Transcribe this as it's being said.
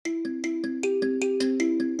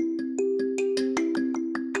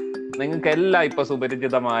നിങ്ങൾക്ക് എല്ലാം ഇപ്പൊ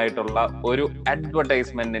സുപരിചിതമായിട്ടുള്ള ഒരു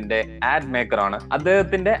അഡ്വർടൈസ്മെന്റിന്റെ ആഡ് മേക്കറാണ്.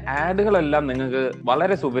 അദ്ദേഹത്തിന്റെ ആഡുകളെല്ലാം നിങ്ങൾക്ക്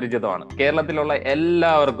വളരെ സുപരിചിതമാണ്. കേരളത്തിലുള്ള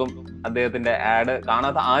എല്ലാവർക്കും അദ്ദേഹത്തിന്റെ ആഡ്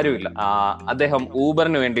കാണാത്ത ആരുമില്ല. അദ്ദേഹം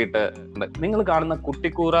ഊബറിന് വേണ്ടിയിട്ട് നിങ്ങൾ കാണുന്ന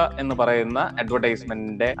കുട്ടിക്കൂറ എന്ന് പറയുന്ന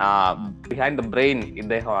അഡ്വർടൈസ്മെന്റിന്റെ ബിഹൈൻഡ് ദ ബ്രെയിൻ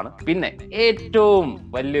ഇദ്ദേഹമാണ്. പിന്നെ ഏറ്റവും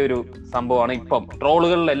വലിയൊരു സംഭവമാണ്, ഇപ്പം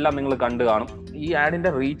ട്രോളുകളിലെല്ലാം നിങ്ങൾ കണ്ടു കാണും, ഈ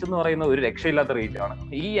ആഡിന്റെ റീച്ച് എന്ന് പറയുന്നത് ഒരു രക്ഷയില്ലാത്ത റീച്ചാണ്.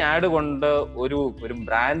 ഈ ആഡ് കൊണ്ട് ഒരു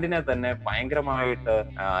ബ്രാൻഡിനെ തന്നെ ഭയങ്കരമായിട്ട്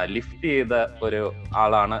ലിഫ്റ്റ് ചെയ്ത ഒരു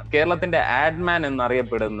ആളാണ്. കേരളത്തിന്റെ ആഡ്മാൻ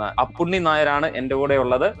എന്നറിയപ്പെടുന്ന അപ്പുണ്ണി നായരാണ് എന്റെ കൂടെ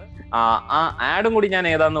ഉള്ളത്. ആ ആഡും കൂടി ഞാൻ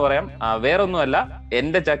ഏതാന്ന് പറയാം. വേറൊന്നുമല്ല,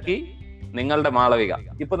 എന്റെ ചക്കി നിങ്ങളുടെ മാളവിക.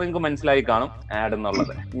 ഇപ്പൊ നിങ്ങൾക്ക് മനസ്സിലായി കാണും ആഡ്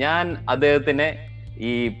എന്നുള്ളത്. ഞാൻ അദ്ദേഹത്തിനെ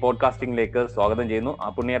ഈ പോഡ്കാസ്റ്റിംഗിലേക്ക് സ്വാഗതം ചെയ്യുന്നു.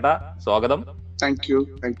 അപ്പുണ്ണിയേട്ടാ സ്വാഗതം.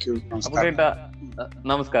 അപ്പുണ്ണിയേട്ടാ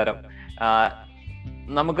നമസ്കാരം.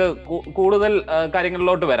 നമുക്ക് കൂടുതൽ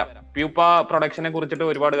കാര്യങ്ങളിലോട്ട് വരാം. പ്യൂപ്പ പ്രൊഡക്ഷനെ കുറിച്ചിട്ട്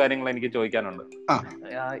ഒരുപാട് കാര്യങ്ങൾ എനിക്ക് ചോദിക്കാനുണ്ട്.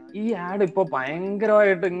 ഈ ആഡ് ഇപ്പൊ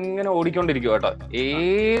ഭയങ്കരമായിട്ട് ഇങ്ങനെ ഓടിക്കൊണ്ടിരിക്കും കേട്ടോ.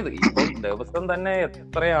 ഇപ്പൊ ദിവസം തന്നെ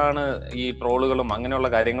എത്രയാണ് ഈ ട്രോളുകളും അങ്ങനെയുള്ള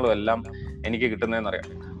കാര്യങ്ങളും എല്ലാം എനിക്ക് കിട്ടുന്നതെന്നറിയാം.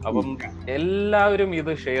 അപ്പം എല്ലാവരും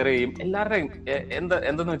ഇത് ഷെയർ ചെയ്യും. എല്ലാവരുടെയും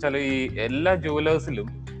എന്തെന്ന് വെച്ചാൽ ഈ എല്ലാ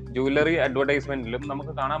ജുവലറി അഡ്വർടൈസ്മെന്റിലും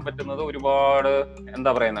നമുക്ക് കാണാൻ പറ്റുന്നത്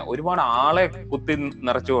ഒരുപാട് ആളെ കുത്തി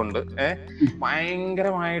നിറച്ചുകൊണ്ട്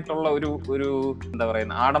ഭയങ്കരമായിട്ടുള്ള ഒരു എന്താ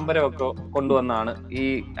പറയുന്ന ആഡംബരമൊക്കെ കൊണ്ടുവന്നാണ് ഈ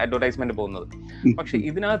അഡ്വർടൈസ്മെന്റ് പോകുന്നത്. പക്ഷെ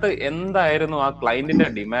ഇതിനകത്ത് എന്തായിരുന്നു ആ ക്ലയന്റിന്റെ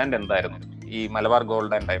ഡിമാൻഡ് എന്തായിരുന്നു ഈ മലബാർ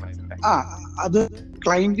ഗോൾഡ് ആൻഡ് ഡയമണ്ട്സിന്റെ? അത്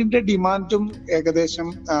ക്ലയന്റിന്റെ ഡിമാൻഡും ഏകദേശം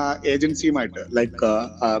ഏജൻസിയുമായിട്ട്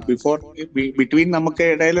ബിഫോർ ബിറ്റ്വീൻ നമുക്ക്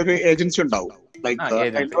ഇടയിൽ ഒരു ഏജൻസി ഉണ്ടാവും.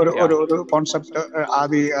 ഒരു കോൺസെപ്റ്റ്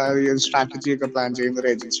ആദ്യ സ്ട്രാറ്റജി ഒക്കെ പ്ലാൻ ചെയ്യുന്ന ഒരു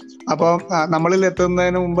ഏജൻസി. അപ്പൊ നമ്മളിൽ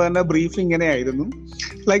എത്തുന്നതിന് മുമ്പ് തന്നെ ബ്രീഫ് ഇങ്ങനെയായിരുന്നു.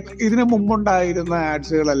 ഇതിനു മുമ്പുണ്ടായിരുന്ന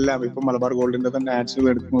ആഡ്സുകളെല്ലാം ഇപ്പൊ മലബാർ ഗോൾഡിന്റെ തന്നെ ആഡ്സുകൾ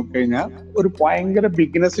എടുത്ത് നോക്കിക്കഴിഞ്ഞാൽ ഒരു ഭയങ്കര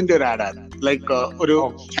ബിഗിനസിന്റെ ഒരു ആഡാണ്. ഒരു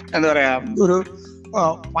എന്താ പറയാ,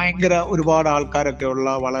 ഭയങ്കര ഒരുപാട് ആൾക്കാരൊക്കെ ഉള്ള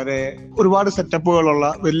ഒരുപാട് സെറ്റപ്പുകളുള്ള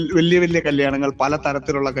വലിയ വലിയ കല്യാണങ്ങൾ, പല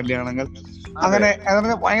തരത്തിലുള്ള കല്യാണങ്ങൾ, അങ്ങനെ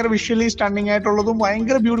ഭയങ്കര വിഷ്വലി സ്റ്റണ്ണിങ് ആയിട്ടുള്ളതും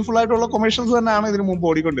ഭയങ്കര ബ്യൂട്ടിഫുൾ ആയിട്ടുള്ള കൊമേഴ്ഷ്യൽസ് തന്നെയാണ് ഇതിനു മുമ്പ്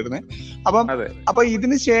ഓടിക്കൊണ്ടിരുന്നത്. അപ്പൊ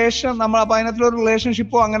ഇതിന് ശേഷം നമ്മൾ അതിനകത്തൊരു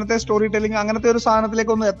റിലേഷൻഷിപ്പോ അങ്ങനത്തെ സ്റ്റോറി ടെല്ലിംഗ് അങ്ങനത്തെ ഒരു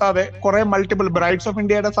സാധനത്തിലേക്കൊന്നും എത്താതെ കുറെ മൾട്ടിപ്പിൾ ബ്രൈഡ്സ് ഓഫ്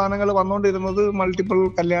ഇന്ത്യയുടെ സാധനങ്ങൾ വന്നുകൊണ്ടിരുന്നത് മൾട്ടിപ്പിൾ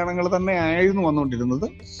കല്യാണങ്ങൾ തന്നെ ആയിരുന്നു വന്നുകൊണ്ടിരുന്നത്.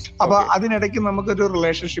 അപ്പൊ അതിനിടയ്ക്ക് നമുക്കൊരു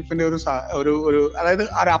റിലേഷൻഷിപ്പിന്റെ ഒരു അതായത്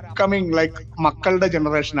ഒരു അപ്കമിങ് മക്കളുടെ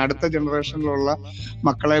ജനറേഷൻ, അടുത്ത ജനറേഷനിലുള്ള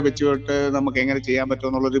മക്കളെ വെച്ചുകൊണ്ട് നമുക്ക് എങ്ങനെ ചെയ്യാൻ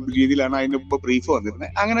പറ്റുമെന്നുള്ളൊരു രീതിയിലാണ് അതിന് ഇപ്പൊ ബ്രീഫ്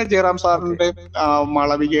വന്നിരുന്നത്. അങ്ങനെ ജയറാം സാറിന്റെ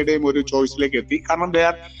മാളവികയുടെയും ഒരു ചോയ്സിലേക്ക് എത്തി. കാരണം they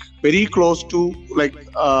are very close to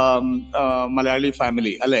Malayali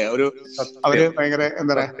family അല്ലെ. അവര് ഭയങ്കര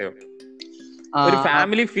എന്താ പറയാ, ഒരു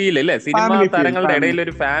ഫാമിലി ഫീൽ അല്ലേ, സിനിമാ താരങ്ങളുടെ ഇടയിൽ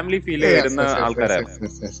ഒരു ഫാമിലി ഫീൽ വരുന്ന ആൾക്കാരാണ്.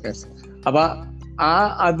 അപ്പൊ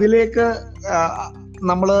അതിലേക്ക്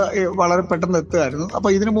നമ്മള് വളരെ പെട്ടെന്ന് എത്തുമായിരുന്നു. അപ്പൊ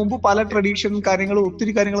ഇതിനു മുമ്പ് പല ട്രഡീഷൻ കാര്യങ്ങളും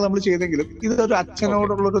ഒത്തിരി കാര്യങ്ങൾ നമ്മൾ ചെയ്തെങ്കിലും ഇതൊരു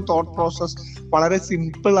അച്ഛനോടുള്ളൊരു തോട്ട് പ്രോസസ് വളരെ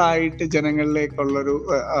സിമ്പിൾ ആയിട്ട് ജനങ്ങളിലേക്കുള്ളൊരു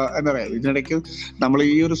എന്താ പറയാ, ഇതിനിടയ്ക്ക് നമ്മൾ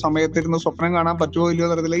ഈ ഒരു സമയത്തിരുന്ന് സ്വപ്നം കാണാൻ പറ്റുമോ ഇല്ലയോ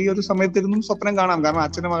എന്നറിയത്തില്ല. ഈ ഒരു സമയത്തിരുന്നും സ്വപ്നം കാണാം, കാരണം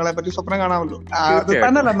അച്ഛന്റെ മകളെ പറ്റി സ്വപ്നം കാണാമല്ലോ. അത്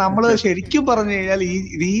തന്നെയല്ല, നമ്മള് ശരിക്കും പറഞ്ഞു കഴിഞ്ഞാൽ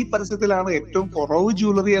ഈ പരസ്യത്തിലാണ് ഏറ്റവും കുറവ്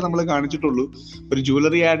ജ്വല്ലറിയെ നമ്മൾ കാണിച്ചിട്ടുള്ളൂ. ഒരു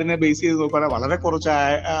ജ്വല്ലറി ആഡിനെ ബേസ് ചെയ്ത് നോക്കുകയാണെങ്കിൽ വളരെ കുറച്ച്.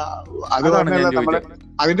 അത് തന്നെയല്ല, നമ്മള്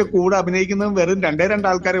അതിന്റെ കൂടെ അഭിനയിക്കുന്നതും വെറും 2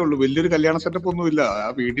 ആൾക്കാരേ ഉള്ളൂ. വലിയൊരു കല്യാണ സെറ്റപ്പ് ഒന്നുമില്ല. ആ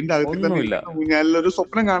വീടിന്റെ അകത്ത് തന്നെ ഊഞ്ഞാലിലൊരു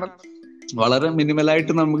സ്വപ്നം കാണും. വളരെ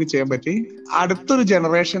മിനിമലായിട്ട് നമുക്ക് ചെയ്യാൻ പറ്റി. അടുത്തൊരു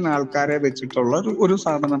ജനറേഷൻ ആൾക്കാരെ വെച്ചിട്ടുള്ള ഒരു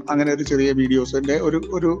സാധനം, അങ്ങനെ ഒരു ചെറിയ വീഡിയോസിന്റെ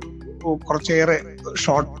ഒരു കുറച്ചേറെ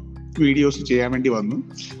ഷോർട്ട് വീഡിയോസ് ചെയ്യാൻ വേണ്ടി വന്നു.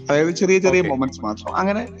 അതായത് ചെറിയ ചെറിയ മൊമെന്റ്സ് മാത്രം.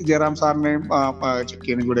 അങ്ങനെ ജയറാം സാറിനെയും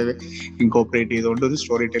ചക്കിയെയും കൂടെ ഇൻകോപ്പറേറ്റ് ചെയ്തുകൊണ്ട് ഒരു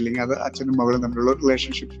സ്റ്റോറി ടെല്ലിങ്, അത് അച്ഛനും മകളും തമ്മിലുള്ള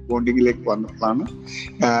റിലേഷൻഷിപ്പ് ബോണ്ടിങ്ങിലേക്ക് വന്നതാണ്.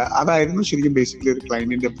 അതായിരുന്നു ശരിക്കും ബേസിക്കലി ഒരു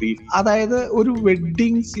ക്ലയന്റിന്റെ ബ്രീഫ്. അതായത് ഒരു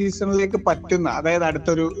വെഡ്ഡിങ് സീസണിലേക്ക് പറ്റുന്ന, അതായത്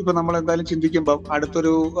ഇപ്പൊ നമ്മൾ എന്തായാലും ചിന്തിക്കുമ്പോൾ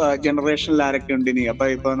അടുത്തൊരു ജനറേഷനിൽ ആരൊക്കെ ഉണ്ട് ഇനി.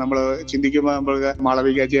 ഇപ്പൊ നമ്മൾ ചിന്തിക്കുമ്പോൾ നമ്മൾ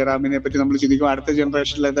മാളവിക ജയറാമിനെ പറ്റി നമ്മൾ ചിന്തിക്കുമ്പോൾ അടുത്ത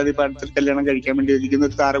ജനറേഷനിൽ എന്തായാലും ഇപ്പൊ അടുത്തൊരു കല്യാണം കഴിക്കാൻ വേണ്ടി ഇരിക്കുന്ന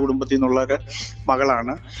ഒരു താരകുടുംബത്തിൽ നിന്നുള്ള ഒരു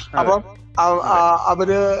മകളാണ്. അപ്പൊ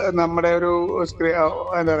അവര് നമ്മുടെ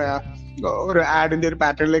എന്താ പറയാ, ഒരു ആഡിന്റെ ഒരു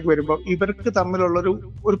പാറ്റേണിലേക്ക് വരുമ്പോൾ ഇവർക്ക് തമ്മിലുള്ള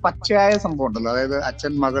ഒരു പച്ചയായ സംഭവം ഉണ്ടല്ലോ. അതായത്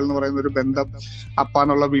അച്ഛൻ മകൾ എന്ന് പറയുന്ന ഒരു ബന്ധം, അപ്പ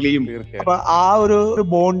എന്നുള്ള വിളിയും. അപ്പൊ ആ ഒരു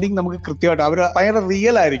ബോണ്ടിങ് നമുക്ക് കൃത്യമായിട്ട് അവര് ഭയങ്കര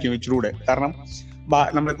റിയൽ ആയിരിക്കും ഇച്ചിരൂടെ. കാരണം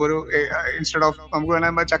നമ്മളിപ്പോ ഒരു ഇൻസ്റ്റെഡ് ഓഫ് നമുക്ക്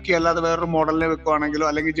വേണമെങ്കിൽ ചക്കി അല്ലാതെ വേറൊരു മോഡലിനെ വെക്കുവാണെങ്കിലോ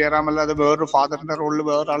അല്ലെങ്കിൽ ജയറാം അല്ലാതെ വേറൊരു ഫാദറിന്റെ റോളിൽ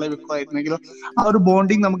വേറൊരാളെ വെക്കുമായിരുന്നെങ്കിലോ ആ ഒരു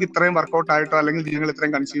ബോണ്ടിങ് നമുക്ക് ഇത്രയും വർക്ക്ഔട്ട് ആയിട്ടോ അല്ലെങ്കിൽ ജനങ്ങൾ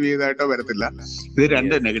ഇത്രയും കൺസീവ് ചെയ്തായിട്ടോ വരത്തില്ല. ഇത്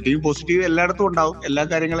രണ്ട് നെഗറ്റീവ് പോസിറ്റീവ് എല്ലായിടത്തും ഉണ്ടാവും. എല്ലാ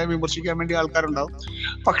കാര്യങ്ങളെയും വിമർശിക്കാൻ വേണ്ടി ആൾക്കാരുണ്ടാവും.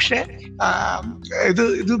 പക്ഷെ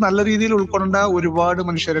ഇത് നല്ല രീതിയിൽ ഉൾക്കൊണ്ട ഒരുപാട്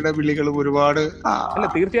മനുഷ്യരുടെ വിളികളും ഒരുപാട്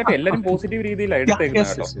തീർച്ചയായിട്ടും എല്ലാവരും പോസിറ്റീവ് രീതിയിലാണ്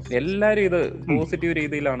എടുത്തേക്കുന്നത്. എല്ലാവരും ഇത് പോസിറ്റീവ്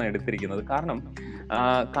രീതിയിലാണ് എടുത്തിരിക്കുന്നത്. കാരണം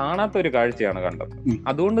കാണാത്ത ഒരു കാഴ്ചയാണ് കണ്ടത്.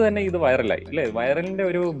 അതുകൊണ്ട് തന്നെ ഇത് വൈറലായി അല്ലെ. വൈറലിന്റെ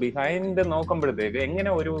ഒരു ബിഹൈൻഡ് നോക്കുമ്പോഴത്തേക്ക്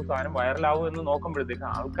എങ്ങനെ ഒരു സാധനം വൈറലാവും എന്ന് നോക്കുമ്പോഴത്തേക്ക്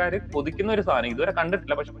ആൾക്കാർ കൊതിക്കുന്ന ഒരു സാധനം ഇതുവരെ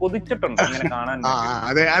കണ്ടിട്ടില്ല, പക്ഷെ കൊതിച്ചിട്ടുണ്ട് ഇങ്ങനെ കാണാൻ.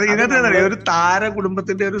 അതെ, അത് ഇതിനകത്ത് ഒരു താര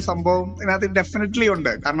കുടുംബത്തിന്റെ ഒരു സംഭവം ഇതിനകത്ത് ഡെഫിനറ്റ്ലി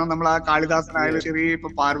ഉണ്ട്. കാരണം നമ്മൾ ആ കാളിദാസനായാലും ശരി,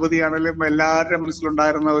 ഇപ്പൊ പാർവതി ആണെങ്കിലും എല്ലാവരുടെ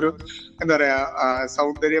മനസ്സിലുണ്ടായിരുന്ന ഒരു എന്താ പറയാ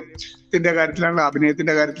സൗന്ദര്യത്തിന്റെ കാര്യത്തിലാണെങ്കിലും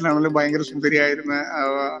അഭിനയത്തിന്റെ കാര്യത്തിലാണെങ്കിലും ഭയങ്കര സുന്ദരിയായിരുന്ന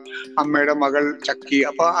അമ്മയുടെ മകൾ ചക്കി.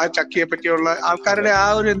 അപ്പൊ ആ ചക്കിയെ പറ്റിയുള്ള ആൾക്കാരുടെ ആ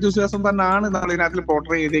ഒരു എന്തൂസിയാസം തന്നെയാണ് നമ്മൾ ഇതിനകത്ത്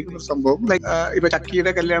പോർട്രേ ചെയ്തേക്കുന്ന ഒരു സംഭവം. ലൈക് ഇപ്പൊ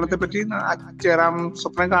ചക്കിയുടെ കല്യാണത്തെ പറ്റി ജയറാം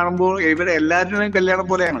സ്വപ്നം കാണുമ്പോൾ ഇവരെ എല്ലാവരുടെയും കല്യാണം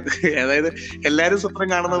പോലെയാണ്. അതായത് എല്ലാവരും സ്വപ്നം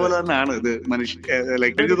കാണുന്ന പോലെ തന്നെയാണ് ഇത്.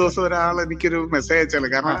 ലൈക് ഒരു ദിവസം ഒരാൾ എനിക്കൊരു മെസ്സേജ് അയച്ചാല്,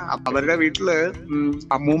 കാരണം അവരുടെ വീട്ടില്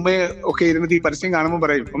അമ്മൂമ്മയെ ഒക്കെ ഇരുന്നിട്ട് ഈ പരസ്യം കാണുമ്പോൾ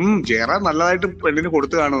പറയും ജയറാം നല്ലതായിട്ട് പെണ്ണിന്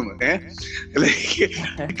കൊടുത്തു കാണുമെന്ന്.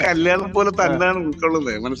 കല്യാണം പോലെ തന്നെയാണ്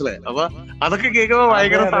ഉൾക്കൊള്ളുന്നത്, മനസ്സിലായി. അപ്പൊ അതൊക്കെ കേൾക്കുമ്പോ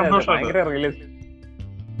ഭയങ്കര സന്തോഷമാണ്.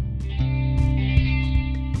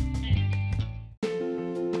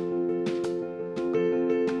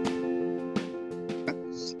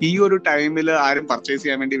 ഈ ഒരു ടൈമിൽ ആരും പർച്ചേസ്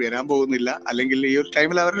ചെയ്യാൻ വേണ്ടി വരാൻ പോകുന്നില്ല, അല്ലെങ്കിൽ ഈ ഒരു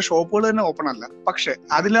ടൈമിൽ അവരുടെ ഷോപ്പുകൾ തന്നെ ഓപ്പൺ അല്ല. പക്ഷെ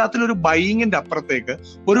അതിനകത്തിലൊരു ബൈയിങ്ങിന്റെ അപ്പുറത്തേക്ക്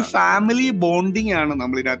ഒരു ഫാമിലി ബോണ്ടിങ് ആണ്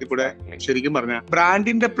നമ്മൾ ഇതിനകത്ത് കൂടെ ശരിക്കും പറഞ്ഞ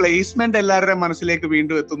ബ്രാൻഡിന്റെ പ്ലേസ്മെന്റ് എല്ലാവരുടെ മനസ്സിലേക്ക്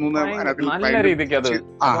വീണ്ടും എത്തുന്നു.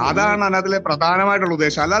 അതാണ് അതിനകത്തിലെ പ്രധാനമായിട്ടുള്ള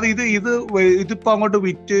ഉദ്ദേശം. അല്ലാതെ ഇതിപ്പോ അങ്ങോട്ട്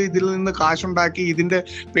വിറ്റ് ഇതിൽ നിന്ന് കാശുണ്ടാക്കി ഇതിന്റെ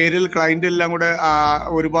പേരിൽ ക്ലയന്റ് എല്ലാം കൂടെ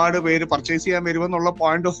ഒരുപാട് പേര് പർച്ചേസ് ചെയ്യാൻ വരുമെന്നുള്ള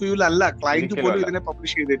പോയിന്റ് ഓഫ് വ്യൂവിലല്ല ക്ലയന്റ് പോലും ഇതിനെ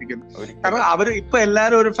പബ്ലിഷ് ചെയ്തിരിക്കുന്നു. കാരണം അവര് ഇപ്പൊ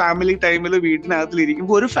എല്ലാവരും ഒരു ഫാമിലി ടൈമിൽ വീട്ടിനകത്തിൽ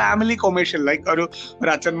ഇരിക്കുമ്പോൾ ഒരു ഫാമിലി കൊമേഴ്ഷ്യൽ ലൈക്ക് ഒരു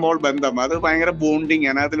അച്ഛൻ മോൾ ബന്ധം, അത് ഭയങ്കര ബോണ്ടിങ്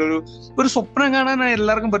ആണ്. അതിലൊരു സ്വപ്നം കാണാൻ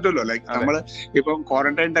എല്ലാവർക്കും പറ്റുമല്ലോ. ലൈക്ക് നമ്മള് ഇപ്പം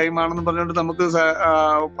ക്വാറന്റൈൻ ടൈം ആണെന്ന് പറഞ്ഞുകൊണ്ട് നമുക്ക്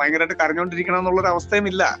ഭയങ്കരമായിട്ട് കരഞ്ഞോണ്ടിരിക്കണം എന്നുള്ളൊരു അവസ്ഥയും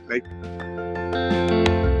ഇല്ല. ലൈക്ക്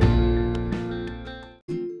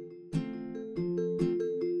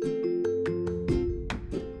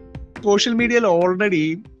സോഷ്യൽ മീഡിയയിൽ ഓൾറെഡി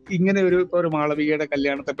ഇങ്ങനെ ഒരു മാളവികയുടെ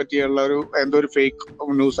കല്യാണത്തെ പറ്റിയുള്ള ഒരു ഫേക്ക്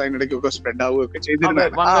ന്യൂസ് അതിനിടയ്ക്കൊക്കെ സ്പ്രെഡ് ആവുകയൊക്കെ ചെയ്തിരുന്നു.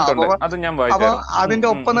 അപ്പൊ അതിന്റെ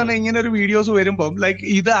ഒപ്പം തന്നെ ഇങ്ങനെ ഒരു വീഡിയോസ് വരുമ്പോൾ ലൈക്ക്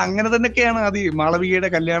ഇത് അങ്ങനെ തന്നെയൊക്കെയാണ് അത്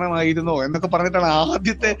മാളവികയുടെ കല്യാണമായിരുന്നോ എന്നൊക്കെ പറഞ്ഞിട്ടാണ്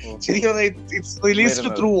ആദ്യത്തെ ശരിക്കും it's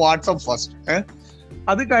released through WhatsApp first.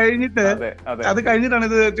 അത് കഴിഞ്ഞിട്ടാണ്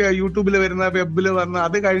ഇത് യൂട്യൂബിൽ വരുന്ന, വെബിൽ വന്ന,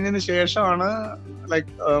 അത് കഴിഞ്ഞതിന് ശേഷമാണ് ലൈക്ക്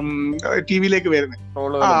ടിവിയിലേക്ക് വരുന്നത്.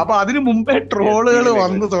 അപ്പൊ അതിനു മുമ്പേ ട്രോളുകൾ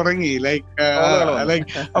വന്നു തുടങ്ങി. ലൈക്ക്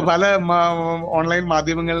പല ഓൺലൈൻ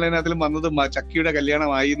മാധ്യമങ്ങളിൽ അതിൽ വന്നത് ചക്കിയുടെ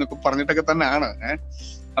കല്യാണമായി എന്നൊക്കെ പറഞ്ഞിട്ടൊക്കെ തന്നെയാണ്.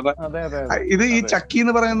 അപ്പൊ ഇത് ഈ ചക്കി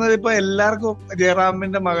എന്ന് പറയുന്നത് ഇപ്പൊ എല്ലാവർക്കും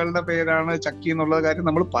ജയറാമിന്റെ മകളുടെ പേരാണ് ചക്കി എന്നുള്ള കാര്യം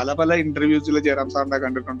നമ്മൾ പല ഇന്റർവ്യൂസിൽ ജയറാം സാറിന്റെ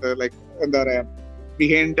കണ്ടിട്ടുണ്ട്. ലൈക്ക് എന്താ പറയാ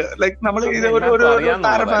ബിഹൈൻഡ് ലൈക്ക് നമ്മൾ ഇത് ഒരു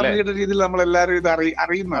താര ഫാമിലിയുടെ രീതിയിൽ നമ്മൾ എല്ലാവരും ഇത്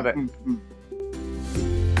അറിയുന്നതാണ്.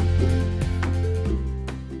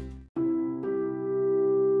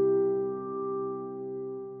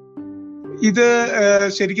 ഇത്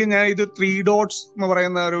ശരിക്കും ഞാൻ ഇത് 3 Dots എന്ന്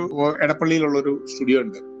പറയുന്ന ഒരു എടപ്പള്ളിയിലുള്ള ഒരു സ്റ്റുഡിയോ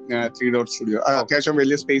ഉണ്ട്. 3 Dots സ്റ്റുഡിയോ അത്യാവശ്യം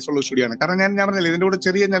വലിയ സ്പേസ് ഉള്ള സ്റ്റുഡിയോ ആണ്. കാരണം ഞാൻ പറഞ്ഞില്ല ഇതിന്റെ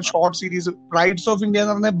കൂടെ ഞാൻ short series brides of India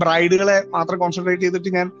എന്ന് പറഞ്ഞ ബ്രൈഡുകളെ മാത്രം കോൺസെൻട്രേറ്റ്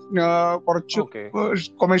ചെയ്തിട്ട് ഞാൻ കുറച്ച്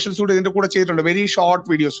കൊമേഴ്ഷ്യൽസ് കൂടെ ഇതിന്റെ കൂടെ ചെയ്തിട്ടുണ്ട്. വെരി ഷോർട്ട്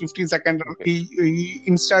വീഡിയോസ്, 15 സെക്കൻഡ് ഈ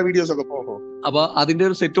ഇൻസ്റ്റാ വീഡിയോസ് ഒക്കെ. അപ്പൊ അതിന്റെ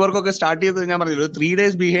ഒരു സെറ്റ് വർക്ക് ഒക്കെ സ്റ്റാർട്ട് ചെയ്തത് ഞാൻ പറഞ്ഞില്ല 3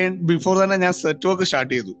 days ബിഫോർ തന്നെ ഞാൻ സെറ്റ് വർക്ക്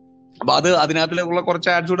സ്റ്റാർട്ട് ചെയ്തു. അപ്പൊ അതിനകത്തുള്ള കുറച്ച്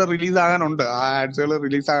ആഡ്സ് കൂടെ റിലീസ് ആകാനുണ്ട്. ആ ആഡ്സുകൾ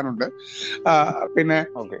റിലീസ് ആകാനുണ്ട്. പിന്നെ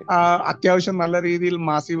അത്യാവശ്യം നല്ല രീതിയിൽ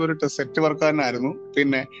മാസീവ് ഒരു സെറ്റ് വർക്ക് തന്നെ ആയിരുന്നു.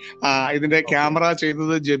 പിന്നെ ഇതിന്റെ ക്യാമറ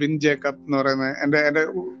ചെയ്തത് ജെബിൻ ജേക്കബ് എന്ന് പറയുന്ന എന്റെ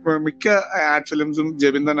മിക്ക ആഡ് ഫിലിംസും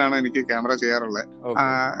ജെബിൻ തന്നെയാണ് എനിക്ക് ക്യാമറ ചെയ്യാറുള്ളത്.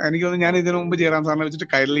 എനിക്ക് തോന്നുന്നു ഞാൻ ഇതിനു മുമ്പ് ജയറാം സാറിനെ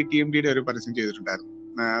വെച്ചിട്ട് കൈരളി TMDയുടെ ഒരു പരസ്യം ചെയ്തിട്ടുണ്ടായിരുന്നു.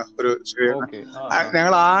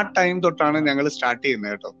 ഞങ്ങൾ ആ ടൈം തൊട്ടാണ് ഞങ്ങൾ സ്റ്റാർട്ട്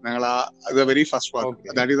ചെയ്യുന്നത് കേട്ടോ. ഞങ്ങൾ very first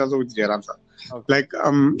work that is also with Jayaram sir. Like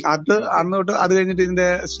അത് അന്നോട്ട് അത് കഴിഞ്ഞിട്ട് ഇതിന്റെ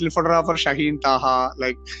still photographer Shaheen Thaha,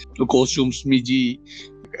 like costumes മിജി,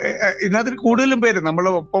 ഇതിനകത്ത് കൂടുതലും പേര് നമ്മൾ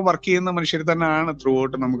ഒപ്പം വർക്ക് ചെയ്യുന്ന മനുഷ്യർ തന്നെയാണ് ത്രൂ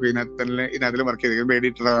ഔട്ട്. നമുക്ക് ഇതിനകത്തിൽ വർക്ക് ചെയ്തിരിക്കുന്നത്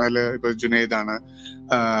എഡിറ്റർ ഇപ്പൊ ജുനൈദ് ആണ്.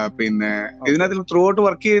 പിന്നെ ഇതിനകത്തിൽ ത്രൂ ഔട്ട്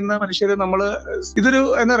വർക്ക് ചെയ്യുന്ന മനുഷ്യര് നമ്മള് ഇതൊരു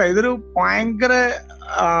എന്താ പറയാ ഇതൊരു ഭയങ്കര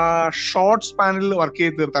ഷോർട്ട് സ്പാനിൽ വർക്ക്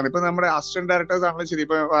ചെയ്ത് തീർത്താണ്. ഇപ്പൊ നമ്മുടെ അസിസ്റ്റന്റ് ഡയറക്ടേഴ്സ് ആണെങ്കിലും ശരി,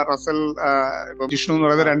 ഇപ്പൊ റസൽ, ഇപ്പൊ ജിഷ്ണു എന്ന്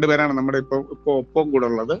പറയുന്ന 2 പേരാണ് നമ്മുടെ ഇപ്പൊ ഒപ്പം കൂടെ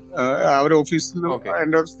ഉള്ളത്. അവർ ഓഫീസിൽ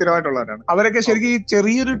എന്റെ സ്ഥിരമായിട്ടുള്ളവരാണ്. അവരൊക്കെ ശരിക്കും ഈ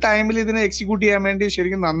ചെറിയൊരു ടൈമിൽ ഇതിനെ എക്സിക്യൂട്ട് ചെയ്യാൻ വേണ്ടി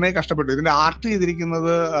ശരിക്കും നന്നായി കഷ്ടപ്പെട്ടു. ഇതിന്റെ ആർട്ട്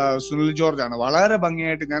ചെയ്തിരിക്കുന്നത് സുനിൽ ജോർജ് ആണ്. വളരെ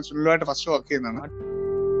ഭംഗിയായിട്ട് ഞാൻ സുനിലുമായിട്ട് ഫസ്റ്റ് വർക്ക് ചെയ്യുന്നതാണ്.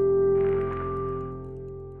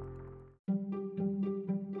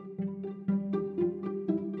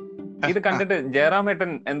 ഇത് കണ്ടിട്ട്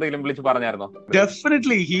ജയറാമേട്ടൻ എന്തെങ്കിലും വിളിച്ച് പറഞ്ഞായിരുന്നോ?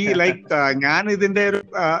 ഡെഫിനറ്റ്ലി ഞാൻ ഇതിന്റെ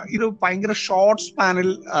ഇത് ഭയങ്കര ഷോർട്ട് സ്പാനിൽ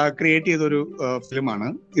ക്രിയേറ്റ് ചെയ്ത ഒരു ഫിലിമാണ്.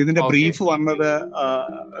 ഇതിന്റെ ബ്രീഫ് വന്നത്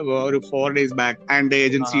ഒരു 4 days back. And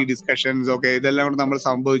agency discussions ഇതെല്ലാം കൂടെ നമ്മൾ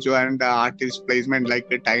സംഭവിച്ചു. ആൻഡ് ആർട്ടിസ്റ്റ്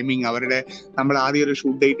പ്ലേസ്മെന്റ് ടൈമിങ്, അവരുടെ നമ്മൾ ആദ്യം ഒരു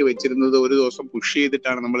ഷൂട്ട് ഡേറ്റ് വെച്ചിരുന്നത് ഒരു ദിവസം പുഷ്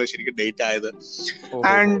ചെയ്തിട്ടാണ് നമ്മൾ ശരിക്കും ഡേറ്റ് ആയത്.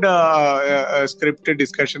 ആൻഡ് സ്ക്രിപ്റ്റ്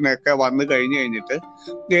ഡിസ്കഷൻ ഒക്കെ വന്നു കഴിഞ്ഞിട്ട്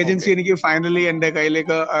ഏജൻസി എനിക്ക് ഫൈനലി എന്റെ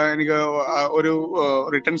കയ്യിലേക്ക് എനിക്ക് ഒരു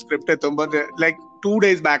റിട്ടേൺ സ്ക്രിപ്റ്റ് എത്തുമ്പോൾ 2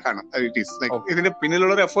 days ബാക്ക് ആണ്. ഇറ്റ് ഈസ് ഇതിന്റെ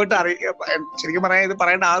പിന്നിലുള്ള ഒരു എഫേർട്ട് ശരിക്കും പറയാൻ ഇത്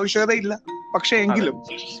പറയേണ്ട ആവശ്യകത ഇല്ല. പക്ഷെ എങ്കിലും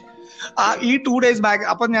ഈ 2 days ബാക്ക്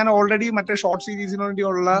അപ്പൊ ഞാൻ ഓൾറെഡി മറ്റേ ഷോർട്ട് സീരീസിന്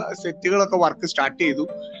വേണ്ടിയുള്ള സെറ്റുകളൊക്കെ വർക്ക് സ്റ്റാർട്ട് ചെയ്തു.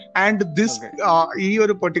 ആൻഡ് ഈ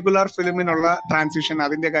ഒരു പെർട്ടിക്കുലർ ഫിലിമിനുള്ള ട്രാൻസിഷൻ,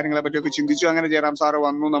 അതിന്റെ കാര്യങ്ങളെ പറ്റിയൊക്കെ ചിന്തിച്ചു. അങ്ങനെ ജയറാം സാറ്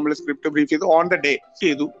വന്നു, നമ്മൾ സ്ക്രിപ്റ്റ് ബ്രീഫ് ചെയ്തു, ഓൺ ദ ഡേ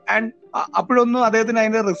ചെയ്തു. ആൻഡ് അപ്പോഴൊന്നും അദ്ദേഹത്തിന്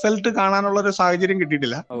അതിന്റെ റിസൾട്ട് കാണാനുള്ള ഒരു സാഹചര്യം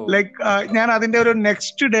കിട്ടിയിട്ടില്ല. ഞാൻ അതിന്റെ ഒരു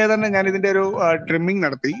നെക്സ്റ്റ് ഡേ തന്നെ ഞാൻ ഇതിന്റെ ഒരു ട്രിമ്മിങ്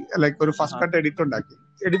നടത്തി. ഒരു ഫസ്റ്റ് കട്ട് എഡിറ്റ്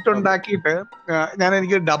ഉണ്ടാക്കിയിട്ട്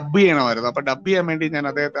എനിക്ക് ഡബ് ചെയ്യണമായിരുന്നു. അപ്പൊ ഡബ് ചെയ്യാൻ വേണ്ടി ഞാൻ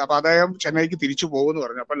അദ്ദേഹം ചെന്നൈക്ക് തിരിച്ചു പോകുമെന്ന്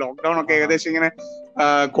പറഞ്ഞു. അപ്പൊ ലോക്ക്ഡൌൺ ഒക്കെ ഏകദേശം ഇങ്ങനെ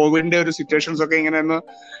കോവിഡിന്റെ ഒരു സിറ്റുവേഷൻസ് ഒക്കെ ഇങ്ങനെ ഒന്ന്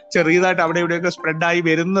ചെറിയതായിട്ട് അവിടെ ഇവിടെയൊക്കെ സ്പ്രെഡ് ആയി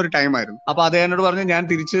വരുന്ന ഒരു ടൈമായിരുന്നു. അപ്പൊ അദ്ദേഹത്തോട് പറഞ്ഞു ഞാൻ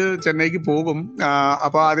തിരിച്ച് ചെന്നൈക്ക് പോകും,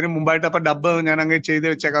 അപ്പൊ അതിന് മുമ്പായിട്ട് അപ്പൊ ഡബ് ഞാൻ അങ്ങനെ ചെയ്ത്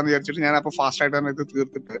വെച്ചേക്കാന്ന് വിചാരിച്ചിട്ട് ഞാൻ അപ്പൊ ഫാസ്റ്റ് ആയിട്ട് തന്നെ ഇത്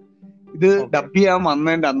തീർത്തിട്ട് ഇത് ഡബ് ചെയ്യാൻ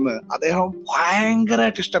വന്നതിന്റെ അന്ന് അദ്ദേഹം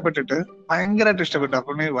ഭയങ്കരമായിട്ട് ഇഷ്ടപ്പെട്ടു.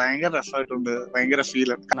 അപ്പൊ ഭയങ്കര രസമായിട്ടുണ്ട്, ഭയങ്കര ഫീൽ.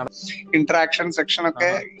 ഇന്ററാക്ഷൻ സെക്ഷൻ ഒക്കെ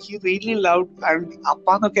ഹി റിയലി ലവ്. ആൻഡ്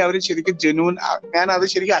അപ്പാന്നൊക്കെ അവര് ശരിക്കും ജെന്യൂൻ. ഞാൻ അത്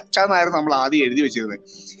ശരിക്കും അച്ഛനായിരുന്നു നമ്മൾ ആദ്യം എഴുതി വെച്ചിരുന്നത്.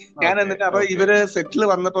 ഞാൻ എന്നിട്ട് അപ്പൊ ഇവര് സെറ്റിൽ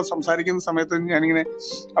വന്നപ്പോ സംസാരിക്കുന്ന സമയത്ത് ഞാനിങ്ങനെ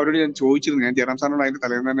അവരോട് ഞാൻ ചോദിച്ചിരുന്നു, ഞാൻ ജയറാം സാറിനോട് അതിന്റെ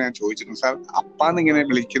തലേന്ന് തന്നെ ഞാൻ ചോദിച്ചിരുന്നു, സാർ അപ്പാന്ന് ഇങ്ങനെ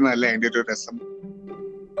വിളിക്കുന്നതല്ലേ അതിന്റെ ഒരു രസം?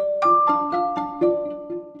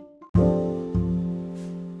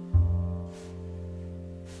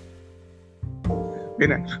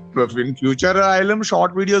 പിന്നെ ഫ്യൂച്ചർ ആയാലും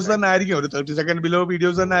ഷോർട്ട് വീഡിയോസ് തന്നെ ആയിരിക്കും, ഒരു 30 seconds ബിലോ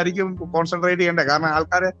വീഡിയോസ് തന്നെ ആയിരിക്കും കോൺസെൻട്രേറ്റ് ചെയ്യേണ്ടത്. കാരണം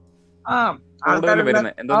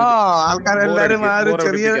ആൾക്കാരെല്ലാരും ആ ഒരു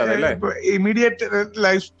ചെറിയ ഇമീഡിയറ്റ്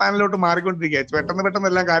ലൈഫ് സ്പാനിലോട്ട് മാറിക്കൊണ്ടിരിക്കുക. പെട്ടെന്ന്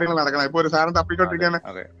എല്ലാം കാര്യങ്ങൾ നടക്കണം. ഇപ്പൊ ഒരു സാധനം തപ്പിക്കൊണ്ടിരിക്കുകയാണ്,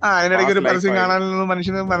 അതിനിടയ്ക്ക് ഒരു പരസ്യം കാണാനൊന്നും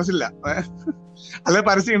മനുഷ്യന് മനസ്സില്ല. അല്ലെ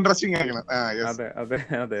പരസ്യം ഇൻട്രസ്റ്റിംഗ് ആക്കണം.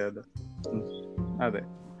 അതെ,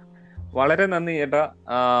 വളരെ നന്ദി ചേട്ടാ,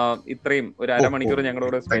 ഇത്രയും ഒരു അരമണിക്കൂർ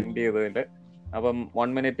ഞങ്ങളോട് സ്പെൻഡ് ചെയ്തതിന്റെ. അപ്പം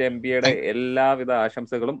 1 Minute MPയുടെ എല്ലാവിധ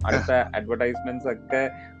ആശംസകളും. അടുത്ത അഡ്വർടൈസ്മെന്റ്സ് ഒക്കെ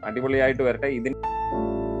അടിപൊളിയായിട്ട് വരട്ടെ. ഇതിന്